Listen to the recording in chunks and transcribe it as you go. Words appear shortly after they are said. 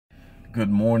Good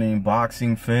morning,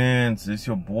 boxing fans. It's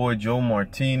your boy Joe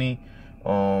Martini,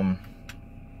 coming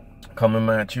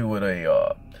at you with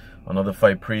a another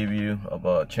fight preview of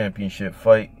a championship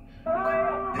fight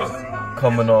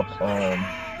coming up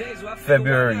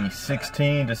February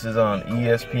 16. This is on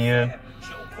ESPN.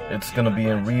 It's gonna be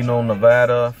in Reno,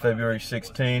 Nevada, February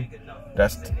 16.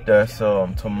 That's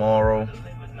tomorrow,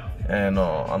 and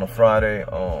on a Friday.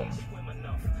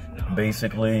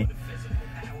 Basically,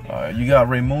 you got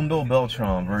Raymundo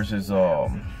Beltran versus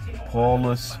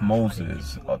Paulus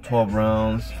Moses, 12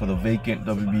 rounds for the vacant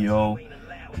WBO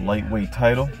lightweight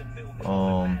title.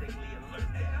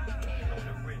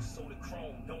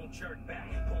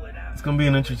 It's gonna be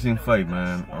an interesting fight,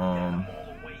 man.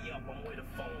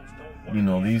 You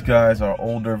know, these guys are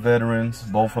older veterans.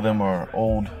 Both of them are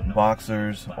old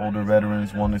boxers, older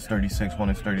veterans. One is 36, one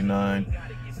is 39.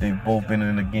 They've both been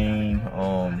in the game,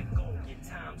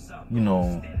 you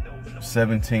know,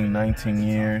 17, 19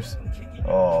 years.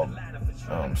 So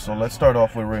let's start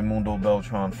off with Raymundo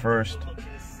Beltran first.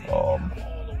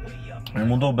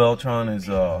 Raymundo Beltran is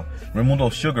Raymundo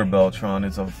Sugar Beltran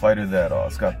is a fighter that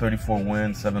has got 34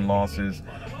 wins, 7 losses,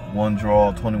 1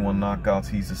 draw, 21 knockouts.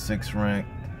 He's a 6th ranked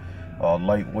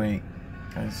lightweight.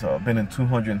 He's been in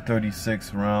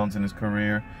 236 rounds in his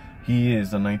career. He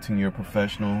is a 19-year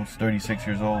professional. He's 36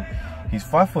 years old. He's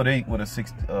 5'8" with a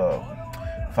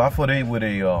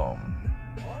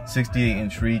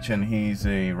 68-inch reach, and he's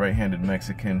a right-handed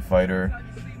Mexican fighter.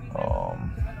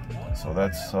 So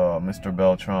that's Mr.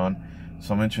 Beltran.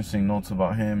 Some interesting notes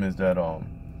about him is that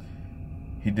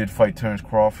he did fight Terrence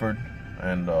Crawford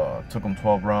and took him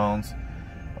 12 rounds.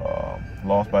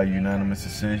 Lost by unanimous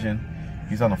decision.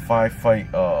 He's on a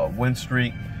 5-fight win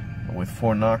streak with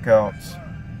 4 knockouts,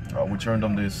 which earned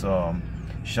him this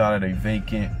shot at a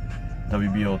vacant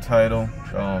WBO title.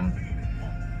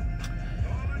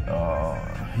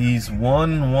 He's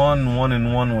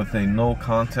 1-1-1-1 with a no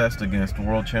contest against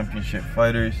world championship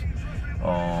fighters.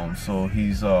 So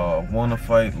he's won a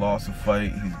fight, lost a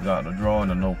fight. He's got a draw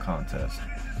and a no contest.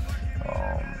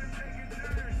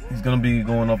 He's gonna be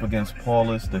going up against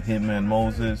Paulus, the Hitman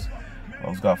Moses.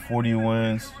 He's got 40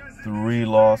 wins, 3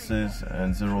 losses,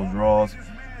 and 0 draws.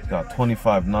 He's got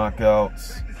 25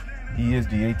 knockouts. He is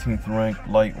the 18th ranked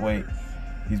lightweight.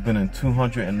 He's been in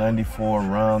 294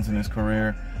 rounds in his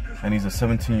career, and he's a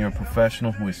 17-year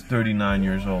professional who is 39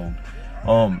 years old.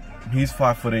 He's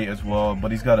 5'8" as well,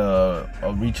 but he's got a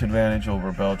reach advantage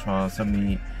over Beltran,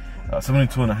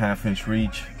 72.5-inch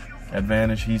reach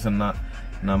advantage. He's a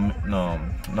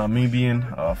Namibian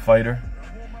fighter,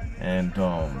 and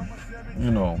you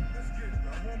know,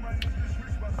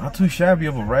 not too shabby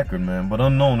of a record, man, but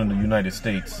unknown in the United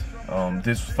States.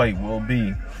 This fight will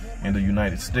be in the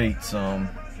United States.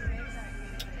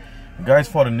 The guy's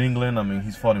fought in England. I mean,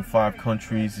 he's fought in 5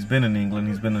 countries. He's been in England.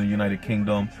 He's been in the United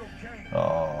Kingdom.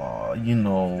 You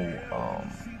know,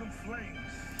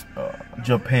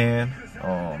 Japan,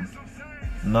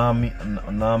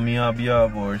 Namibia,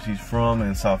 where he's from,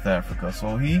 and South Africa.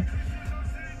 So he,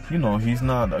 you know, he's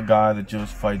not a guy that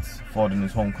just fought in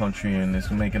his home country and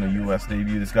is making a U.S.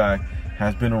 debut. This guy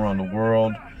has been around the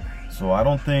world. So I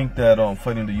don't think that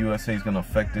fighting the USA is going to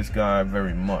affect this guy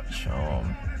very much.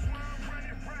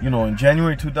 You know, in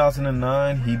January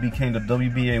 2009, he became the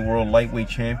WBA World Lightweight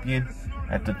Champion.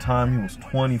 At the time, he was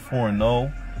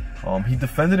 24-0. He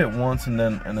defended it once and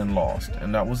then lost,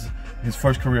 and that was his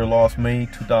first career loss, May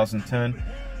 2010.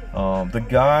 The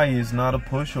guy is not a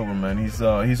pushover, man. He's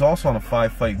also on a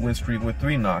 5-fight win streak with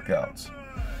 3 knockouts.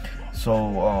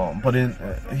 So,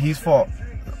 he's fought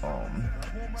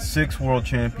 6 world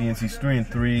champions. He's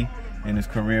 3-3 in his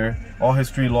career. All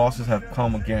his 3 losses have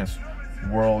come against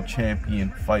world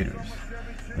champion fighters.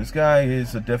 This guy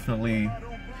is definitely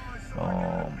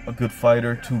a good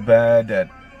fighter. Too bad that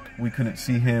we couldn't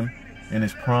see him in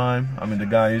his prime. I mean, the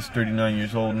guy is 39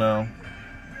 years old now.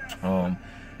 It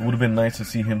would have been nice to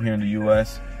see him here in the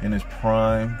U.S. in his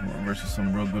prime versus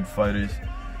some real good fighters,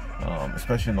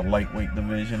 especially in the lightweight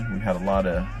division. We had a lot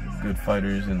of good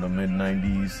fighters in the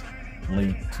mid-90s,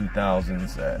 late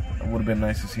 2000s that it would have been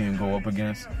nice to see him go up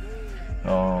against.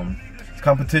 His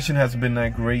competition hasn't been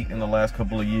that great in the last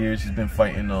couple of years. He's been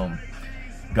fighting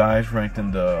guys ranked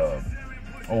in the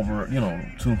over, you know,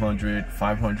 200,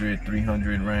 500,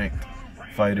 300 ranked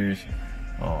fighters.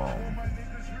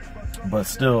 But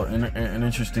still an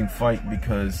interesting fight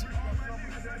because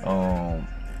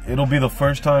it'll be the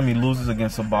first time he loses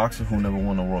against a boxer who never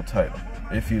won a world title.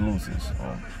 If he loses,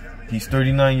 he's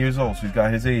 39 years old, so he's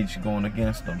got his age going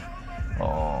against him.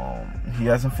 He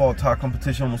hasn't fought top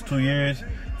competition almost 2 years.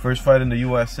 First fight in the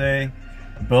USA.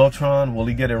 Beltran, will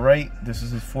he get it right? This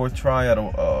is his 4th try at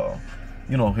a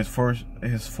you know, his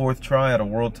fourth try at a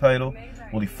world title.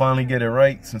 Will he finally get it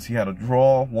right, since he had a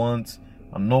draw once,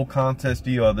 a no contest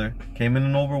the other, came in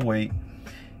an overweight,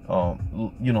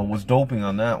 you know, was doping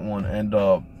on that one, and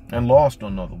lost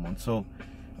on another one. So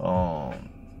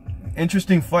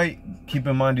interesting fight. Keep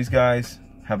in mind, these guys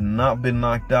have not been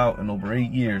knocked out in over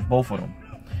 8 years, both of them.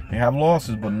 They have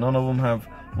losses, but none of them have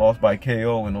lost by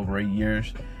KO in over 8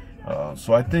 years.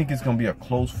 So I think it's gonna be a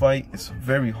close fight. It's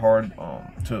very hard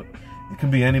it can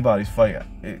be anybody's fight.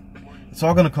 It's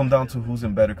all gonna come down to who's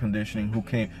in better conditioning, who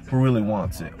really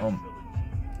wants it.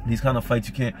 These kind of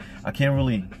fights, I can't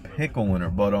really pick a winner,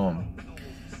 but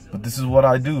this is what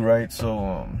I do, right?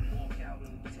 So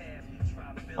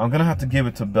I'm gonna have to give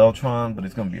it to Beltran, but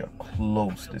it's gonna be a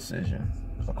close decision.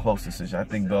 I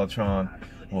think Beltran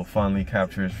will finally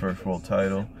capture his first world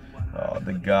title.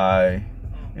 The guy,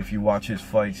 if you watch his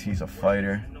fights, he's a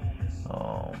fighter.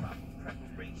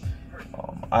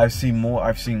 I've seen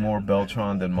more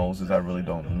Beltran than Moses. I really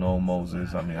don't know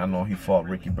Moses. I mean, I know he fought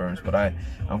Ricky Burns, but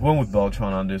I'm going with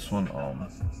Beltran on this one.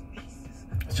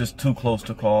 It's just too close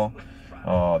to call.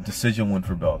 Decision win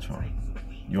for Beltran.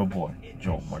 Your boy,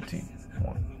 Joe Martini.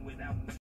 1.